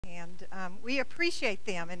and we appreciate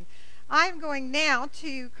them. And I'm going now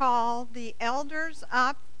to call the elders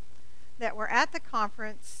up that were at the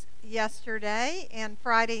conference yesterday and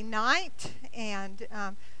Friday night, and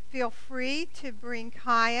feel free to bring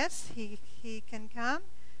Caius. He can come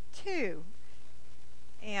too.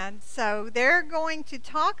 And so they're going to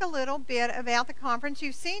talk a little bit about the conference.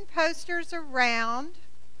 You've seen posters around.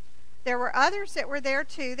 There were others that were there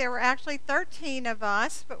too. There were actually 13 of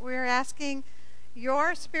us, but we're asking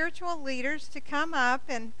your spiritual leaders to come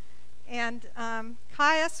up. And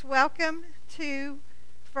Caius, welcome to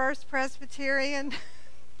First Presbyterian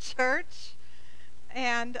Church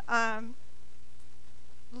and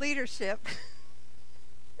leadership.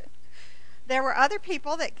 There were other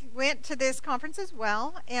people that went to this conference as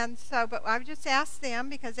well, and so, but I've just asked them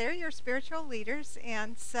because they're your spiritual leaders,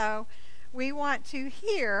 and so we want to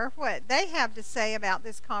hear what they have to say about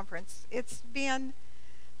this conference. It's been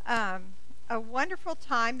a wonderful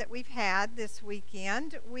time that we've had this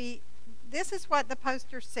weekend. This is what the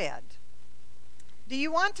poster said. Do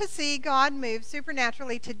you want to see God move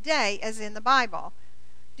supernaturally today as in the Bible?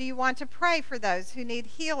 Do you want to pray for those who need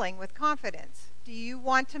healing with confidence? Do you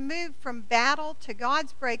want to move from battle to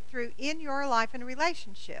God's breakthrough in your life and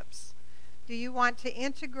relationships? Do you want to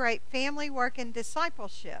integrate family work and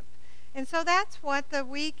discipleship? And so that's what the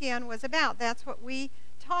weekend was about. That's what we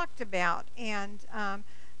talked about. And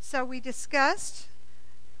so we discussed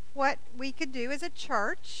what we could do as a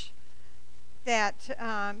church. That,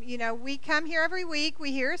 we come here every week,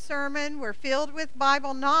 we hear a sermon, we're filled with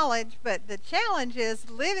Bible knowledge, but the challenge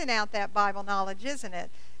is living out that Bible knowledge, isn't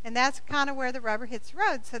it? And that's kind of where the rubber hits the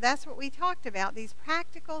road. So that's what we talked about, these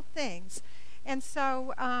practical things. And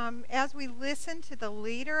so as we listened to the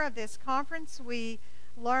leader of this conference, we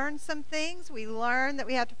learned some things. We learned that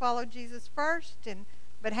we have to follow Jesus first,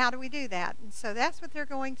 but how do we do that? And so that's what they're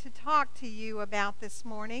going to talk to you about this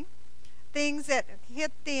morning. Things that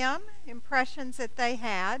hit them, impressions that they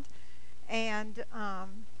had, and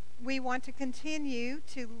we want to continue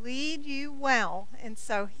to lead you well. And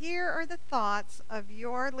so here are the thoughts of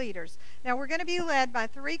your leaders. Now we're going to be led by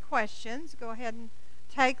 3 questions. Go ahead and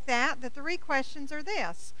take that. The 3 questions are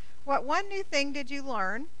this. What one new thing did you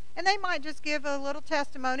learn? And they might just give a little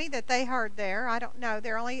testimony that they heard there. I don't know.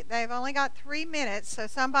 They've only got 3 minutes, so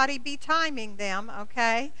somebody be timing them,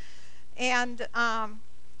 okay? And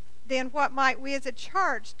then what might we as a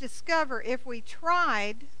church discover if we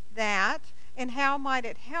tried that, and how might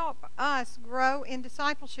it help us grow in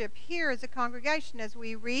discipleship here as a congregation as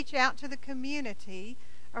we reach out to the community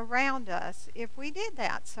around us if we did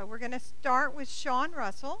that? So we're going to start with Sean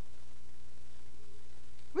Russell.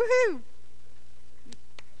 Woohoo!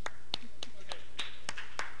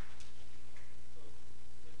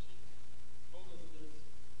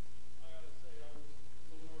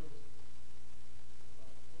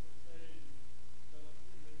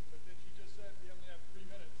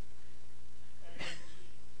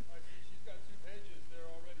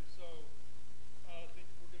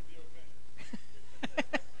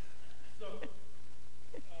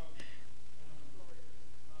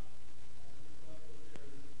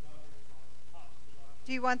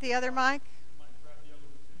 Do you want the other mic?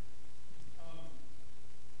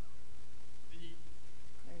 There you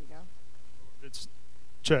go. It's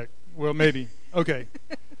check. Well, maybe. Okay.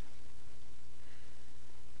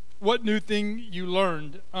 What new thing you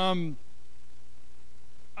learned?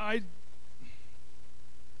 I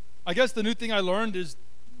guess the new thing I learned is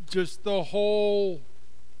just the whole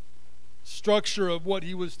structure of what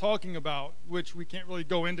he was talking about, which we can't really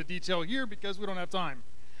go into detail here because we don't have time.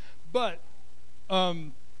 But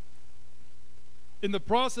in the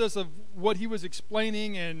process of what he was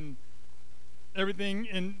explaining and everything,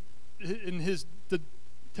 in his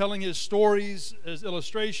telling his stories as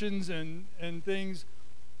illustrations and things,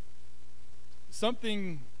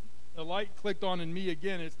 a light clicked on in me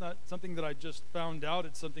again. It's not something that I just found out.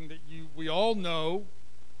 It's something that we all know,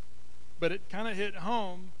 but it kind of hit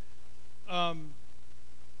home.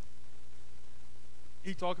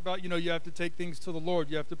 He talked about, you have to take things to the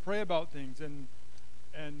Lord. You have to pray about things, and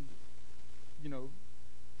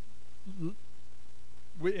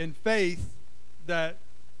in faith that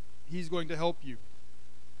he's going to help you.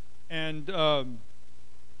 And I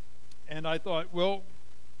thought, well,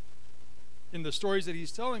 in the stories that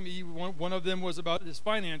he's telling me, one of them was about his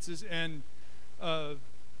finances, and one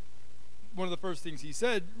of the first things he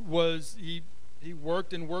said was he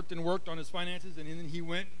worked and worked and worked on his finances, and then he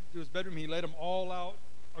went to his bedroom. He laid them all out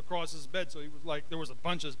across his bed. So he was like, there was a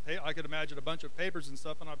bunch of, I could imagine a bunch of papers and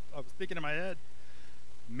stuff, and I was thinking in my head,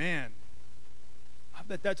 man, I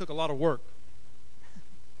bet that took a lot of work.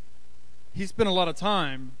 He spent a lot of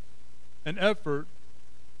time and effort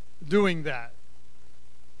doing that.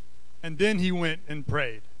 And then he went and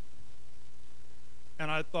prayed. And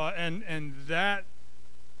I thought, and that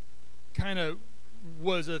kind of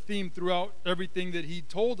was a theme throughout everything that he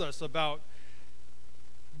told us about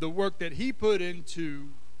the work that he put into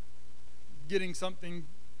getting something,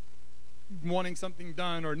 wanting something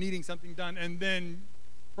done or needing something done, and then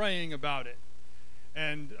praying about it.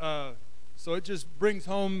 And so it just brings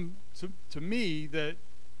home to me that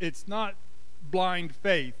it's not blind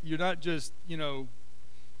faith. You're not just,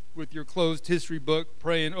 with your closed history book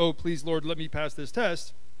praying, oh, please, Lord, let me pass this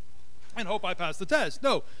test and hope I pass the test.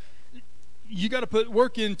 No, you got to put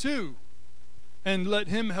work in too and let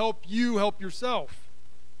him help you help yourself.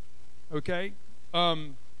 Okay?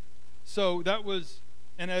 So that was,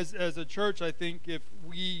 and as a church, I think if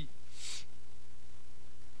we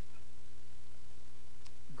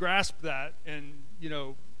grasp that and,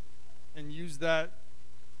 and use that,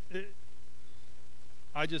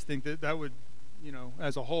 I just think that would,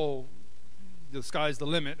 as a whole, the sky's the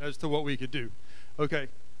limit as to what we could do. Okay,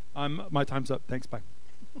 my time's up. Thanks, bye.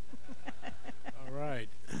 All right.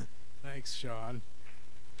 Thanks, Sean.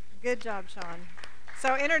 Good job, Sean.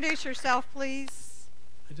 So introduce yourself, please.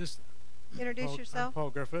 Introduce yourself. I'm Paul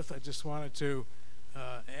Griffith. I just wanted to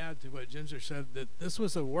add to what Ginger said, that this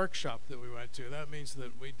was a workshop that we went to. That means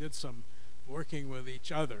that we did some working with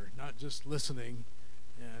each other, not just listening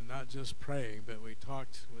and not just praying, but we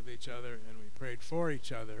talked with each other and we prayed for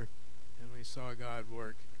each other, and we saw God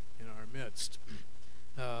work in our midst.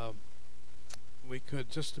 We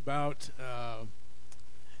could just about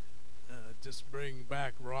just bring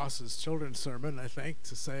back Ross's children's sermon, I think,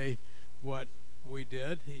 to say what we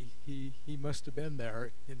did. He must have been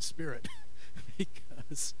there in spirit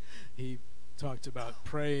because he talked about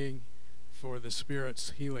praying for the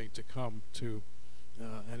Spirit's healing to come to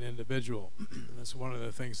an individual. That's one of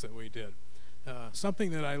the things that we did. Something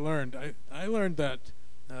that I learned, I learned that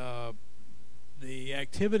the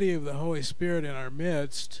activity of the Holy Spirit in our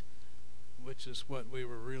midst, which is what we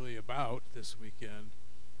were really about this weekend,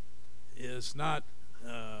 is not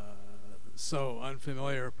so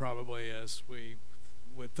unfamiliar probably as we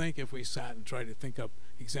would think if we sat and tried to think up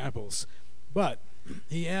examples. But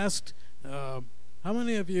he asked, how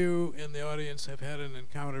many of you in the audience have had an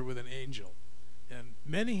encounter with an angel? And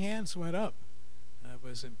many hands went up. I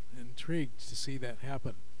was intrigued to see that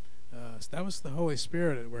happen. So that was the Holy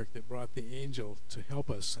Spirit at work that brought the angel to help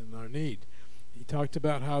us in our need. He talked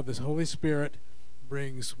about how the Holy Spirit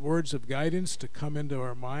brings words of guidance to come into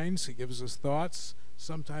our minds. He gives us thoughts.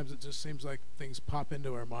 Sometimes it just seems like things pop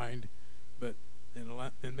into our mind, but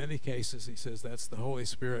in many cases, he says that's the Holy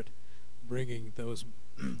Spirit bringing those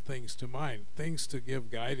things to mind, things to give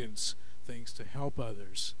guidance, things to help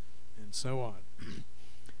others, and so on.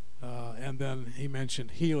 And then he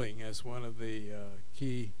mentioned healing as one of the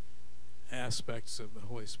key aspects of the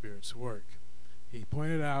Holy Spirit's work. He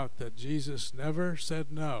pointed out that Jesus never said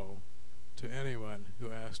no to anyone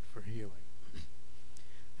who asked for healing.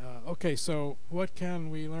 Okay, so what can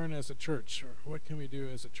we learn as a church, or what can we do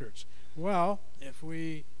as a church? Well, if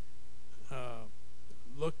we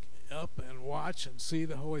look up and watch and see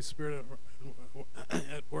the Holy Spirit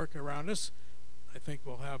at work around us, I think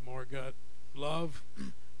we'll have more love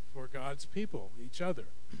for God's people, each other.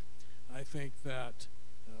 I think that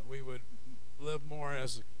we would live more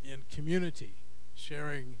as in community,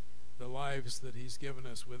 sharing the lives that He's given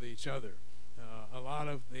us with each other. A lot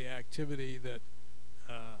of the activity that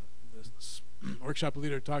the workshop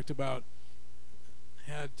leader talked about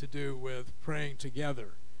had to do with praying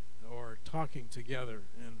together or talking together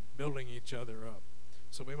and building each other up.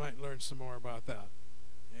 So we might learn some more about that.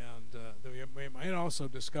 And we might also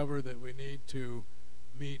discover that we need to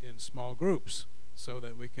meet in small groups so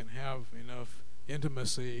that we can have enough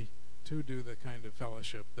intimacy to do the kind of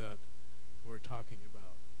fellowship that we're talking about.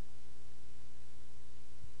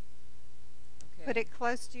 Okay. Put it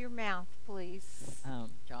close to your mouth, please.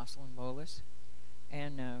 Jocelyn Bolas.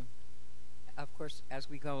 And of course, as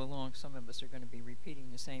we go along, some of us are going to be repeating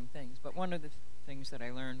the same things. But one of the things that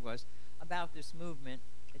I learned was about this movement.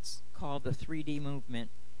 It's called the 3D movement,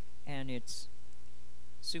 and it's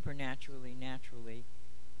supernaturally, naturally,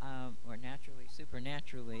 or naturally,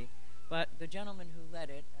 supernaturally. But the gentleman who led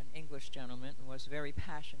it, an English gentleman, was very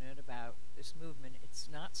passionate about this movement. It's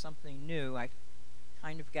not something new. I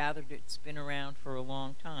kind of gathered it's been around for a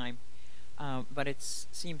long time, but it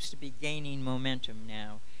seems to be gaining momentum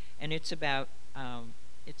now. And it's about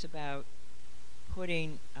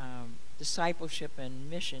putting discipleship and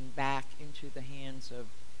mission back into the hands of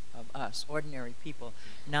us, ordinary people,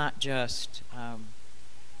 not just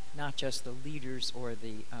the leaders or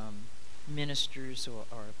the ministers or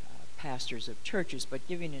pastors of churches, but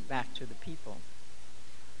giving it back to the people.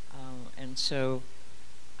 And so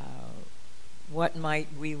what might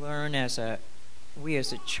we learn we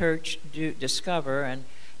as a church discover, and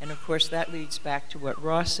of course that leads back to what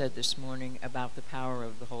Ross said this morning about the power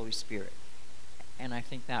of the Holy Spirit. And I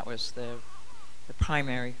think that was the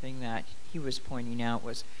primary thing that he was pointing out,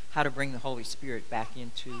 was how to bring the Holy Spirit back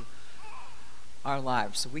into our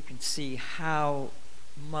lives so we can see how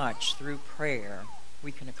much through prayer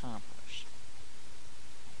we can accomplish.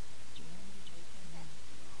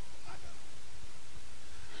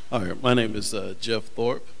 All right, my name is Jeff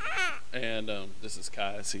Thorpe, and this is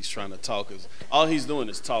Kai. He's trying to talk. All he's doing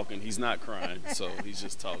is talking. He's not crying, so he's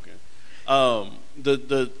just talking. I'm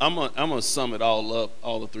gonna sum it all up,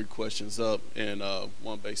 all the three questions up, in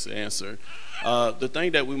one basic answer. The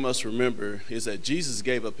thing that we must remember is that Jesus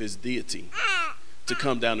gave up his deity to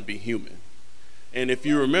come down to be human. And if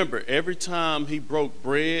you remember, every time he broke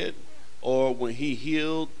bread or when he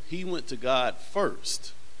healed, he went to God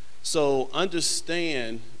first. So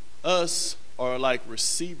understand, us are like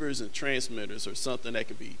receivers and transmitters, or something that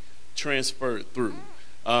can be transferred through.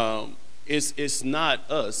 It's not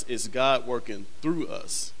us, it's God working through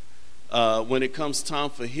us. When it comes time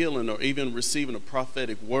for healing or even receiving a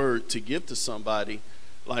prophetic word to give to somebody,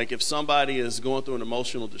 like if somebody is going through an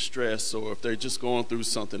emotional distress, or if they're just going through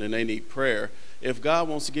something and they need prayer, if God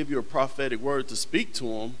wants to give you a prophetic word to speak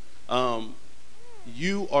to them,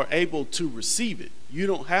 you are able to receive it. You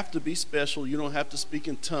don't have to be special. You don't have to speak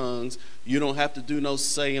in tongues. You don't have to do no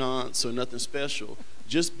seance or nothing special.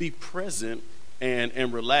 Just be present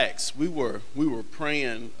and relax. We were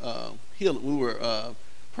praying healing. We were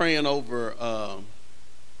praying over.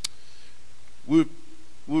 We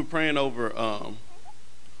were praying over.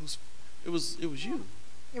 It was you.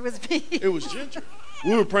 It was me. It was Ginger.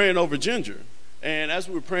 We were praying over Ginger. And as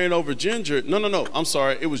we were praying over Ginger, no, I'm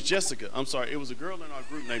sorry, it was Jessica. I'm sorry, it was a girl in our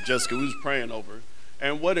group named Jessica we was praying over.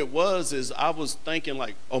 And what it was is I was thinking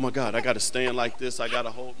like, oh my God, I got to stand like this. I got to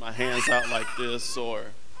hold my hands out like this, or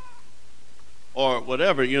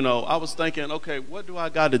whatever, you know. I was thinking, okay, what do I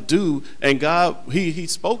got to do? And God, he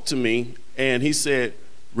spoke to me and he said,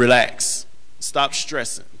 relax, stop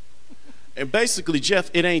stressing. And basically, Jeff,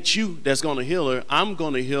 it ain't you that's going to heal her. I'm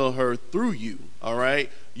going to heal her through you, all right?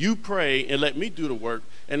 You pray and let me do the work.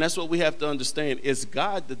 And that's what we have to understand. It's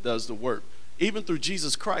God that does the work. Even through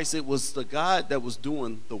Jesus Christ, it was the God that was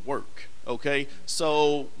doing the work, okay?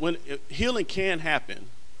 So when healing can happen,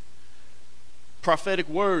 prophetic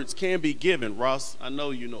words can be given. Ross, I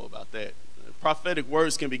know you know about that. Prophetic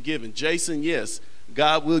words can be given. Jason, yes,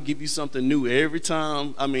 God will give you something new every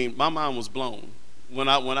time. I mean, my mind was blown. When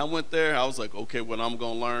I went there, I was like, okay, what I'm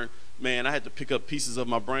going to learn, man, I had to pick up pieces of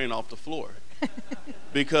my brain off the floor.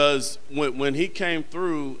 Because when he came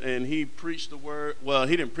through and he preached the word, well,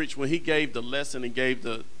 he didn't preach. When he gave the lesson and gave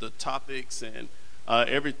the topics and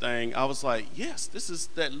everything, I was like, yes, this is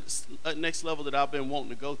that next level that I've been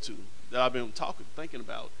wanting to go to, that I've been thinking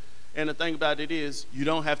about. And the thing about it is, you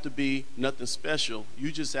don't have to be nothing special.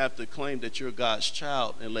 You just have to claim that you're God's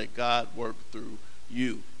child and let God work through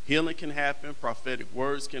you. Healing can happen. Prophetic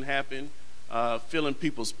words can happen. Feeling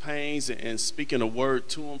people's pains and speaking a word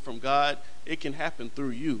to them from God, it can happen through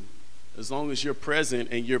you. As long as you're present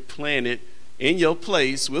and you're planted in your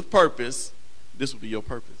place with purpose, this will be your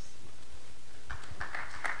purpose.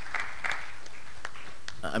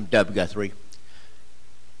 I'm Dub Guthrie.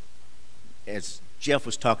 As Jeff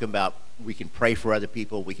was talking about, we can pray for other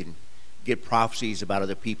people, we can get prophecies about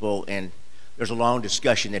other people, and there's a long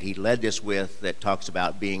discussion that he led this with that talks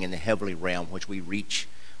about being in the heavenly realm, which we reach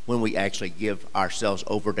when we actually give ourselves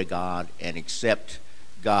over to God and accept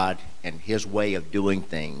God and his way of doing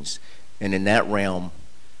things. And in that realm,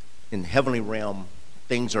 in the heavenly realm,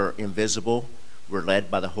 things are invisible. We're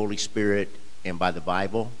led by the Holy Spirit and by the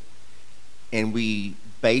Bible. And we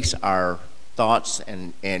base our thoughts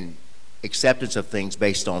and acceptance of things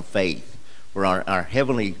based on faith. Where our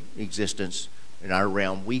heavenly existence, in our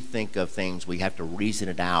realm, we think of things, we have to reason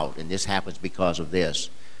it out, and this happens because of this.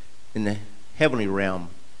 In the heavenly realm,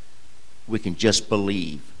 we can just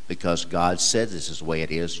believe because God said this is the way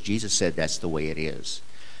it is. Jesus said that's the way it is.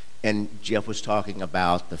 And Jeff was talking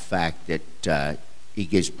about the fact that he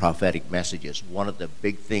gives prophetic messages. One of the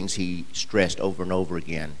big things he stressed over and over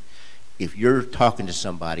again, if you're talking to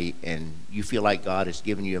somebody and you feel like God is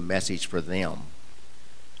giving you a message for them,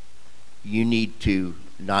 you need to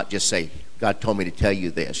not just say, God told me to tell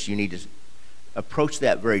you this. You need to approach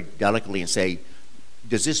that very delicately and say,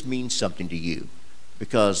 does this mean something to you?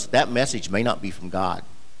 Because that message may not be from God.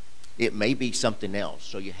 It may be something else.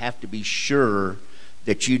 So you have to be sure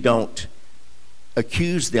that you don't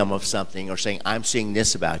accuse them of something or saying, I'm seeing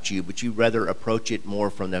this about you, but you rather approach it more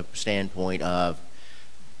from the standpoint of,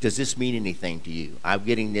 does this mean anything to you? I'm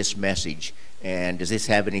getting this message, and does this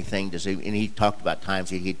have anything? And he talked about times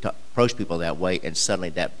he approached people that way, and suddenly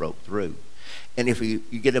that broke through. And if you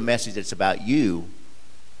get a message that's about you,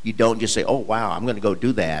 you don't just say, oh, wow, I'm going to go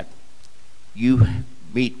do that. You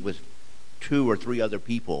meet with 2 or 3 other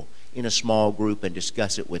people in a small group and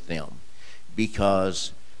discuss it with them,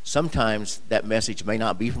 because sometimes that message may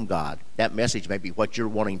not be from God. That message may be what you're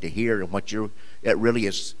wanting to hear and that really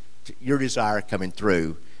is your desire coming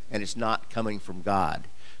through, and it's not coming from God.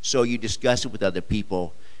 So you discuss it with other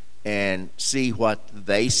people and see what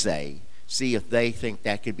they say. See if they think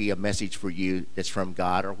that could be a message for you that's from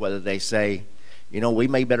God, or whether they say, we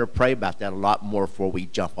may better pray about that a lot more before we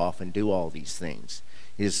jump off and do all these things.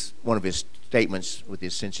 One of his statements with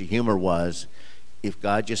his sense of humor was, if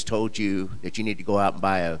God just told you that you need to go out and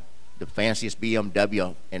buy the fanciest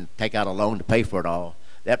BMW and take out a loan to pay for it all,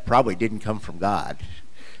 that probably didn't come from God.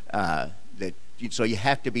 So you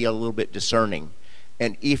have to be a little bit discerning.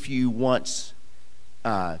 And if you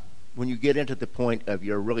when you get into the point of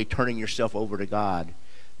you're really turning yourself over to God,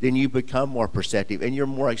 then you become more perceptive and you're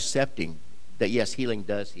more accepting that, yes, healing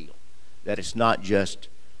does heal. That it's not just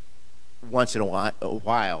once in a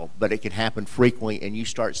while, but it can happen frequently, and you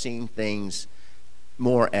start seeing things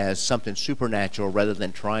more as something supernatural rather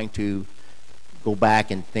than trying to go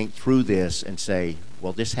back and think through this and say,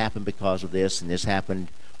 well, this happened because of this, and this happened,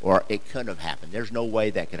 or it couldn't have happened. There's no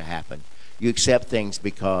way that could have happened. You accept things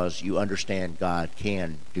because you understand God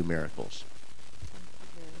can do miracles.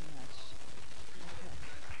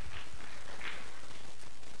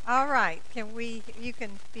 All right, you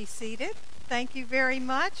can be seated. Thank you very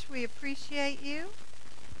much. We appreciate you.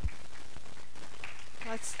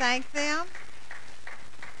 Let's thank them.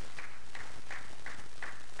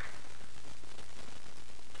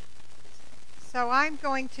 So I'm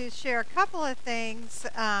going to share a couple of things.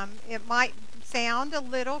 It might sound a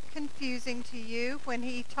little confusing to you when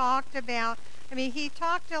he talked about, he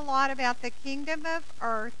talked a lot about the kingdom of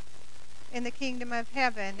earth and the kingdom of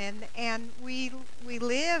heaven, and we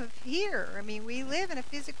live here. We live in a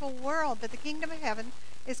physical world, but the kingdom of heaven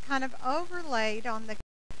is kind of overlaid on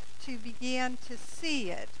to begin to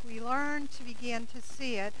see it. We learn to begin to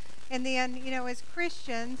see it. And then, as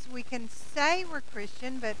Christians, we can say we're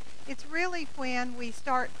Christian, but it's really when we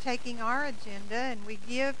start taking our agenda and we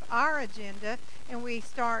give our agenda and we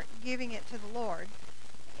start giving it to the Lord.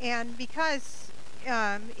 And because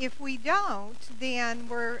if we don't, then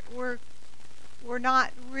we're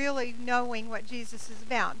not really knowing what Jesus is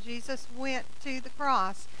about. Jesus went to the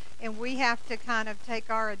cross, and we have to kind of take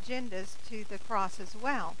our agendas to the cross as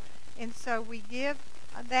well. And so we give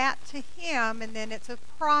that to him, and then it's a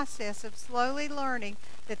process of slowly learning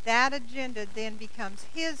that agenda then becomes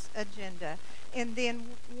his agenda. And then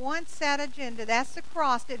once that agenda, that's the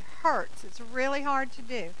cross, it hurts. It's really hard to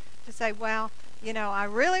do, to say, well, I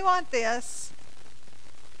really want this,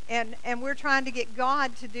 and we're trying to get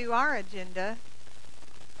God to do our agenda,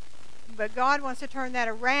 but God wants to turn that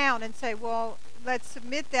around and say, well, let's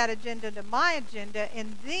submit that agenda to my agenda,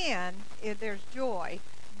 and then if there's joy,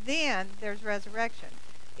 then there's resurrection.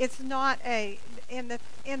 It's not and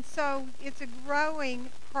so it's a growing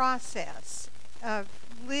process of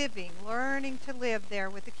learning to live there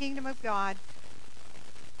with the kingdom of God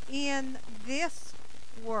in this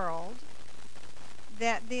world,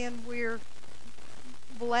 that then we're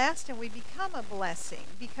blessed and we become a blessing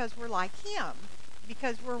because we're like him,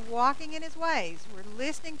 because we're walking in his ways, we're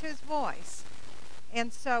listening to his voice.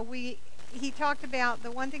 And so he talked about, the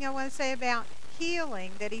one thing I want to say about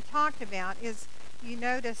healing that he talked about is, you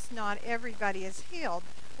notice not everybody is healed.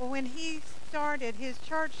 Well, when his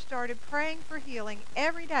church started praying for healing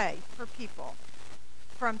every day for people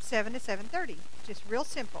from 7 to 7:30. Just real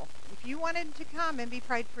simple. If you wanted to come and be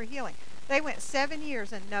prayed for healing. They went 7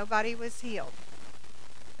 years and nobody was healed.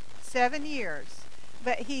 7 years.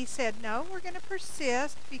 But he said, no, we're going to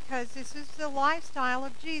persist because this is the lifestyle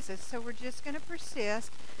of Jesus. So we're just going to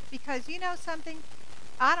persist because you know something?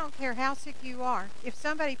 I don't care how sick you are. If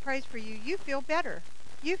somebody prays for you, you feel better.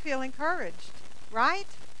 You feel encouraged, right?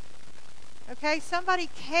 Okay, somebody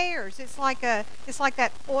cares. It's like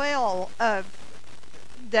that oil of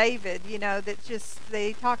David, that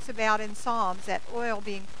he talks about in Psalms, that oil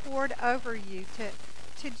being poured over you to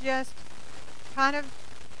just kind of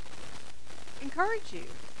encourage you.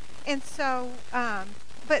 And so,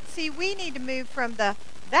 but see, we need to move from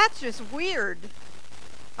that's just weird.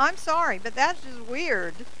 I'm sorry, but that's just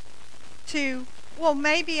weird, to, well,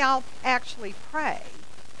 maybe I'll actually pray.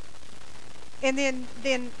 And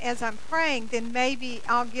then as I'm praying, then maybe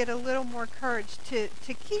I'll get a little more courage to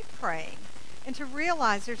keep praying and to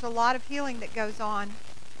realize there's a lot of healing that goes on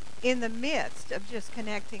in the midst of just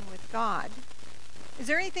connecting with God. Is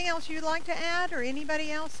there anything else you'd like to add, or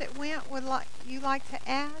anybody else that went would you like to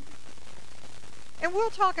add? And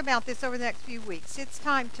we'll talk about this over the next few weeks. It's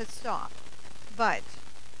time to stop. But,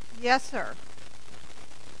 yes, sir.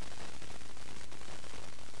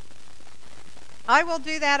 I will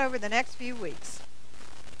do that over the next few weeks.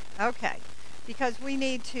 Okay. Because we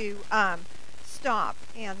need to stop.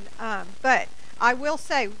 And but I will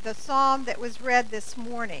say the psalm that was read this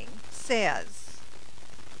morning says,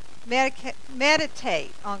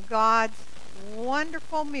 meditate on God's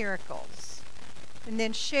wonderful miracles and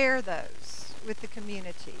then share those with the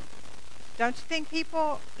community. Don't you think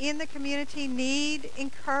people in the community need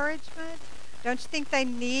encouragement? Don't you think they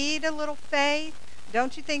need a little faith?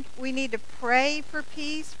 Don't you think we need to pray for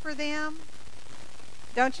peace for them?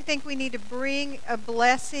 Don't you think we need to bring a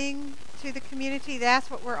blessing to the community?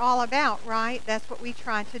 That's what we're all about, right? That's what we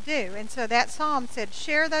try to do. And so that psalm said,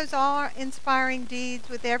 share those awe-inspiring deeds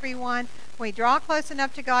with everyone. When we draw close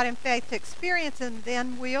enough to God in faith to experience them,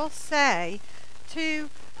 then we'll say to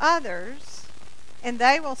others, and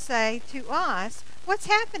they will say to us, what's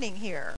happening here?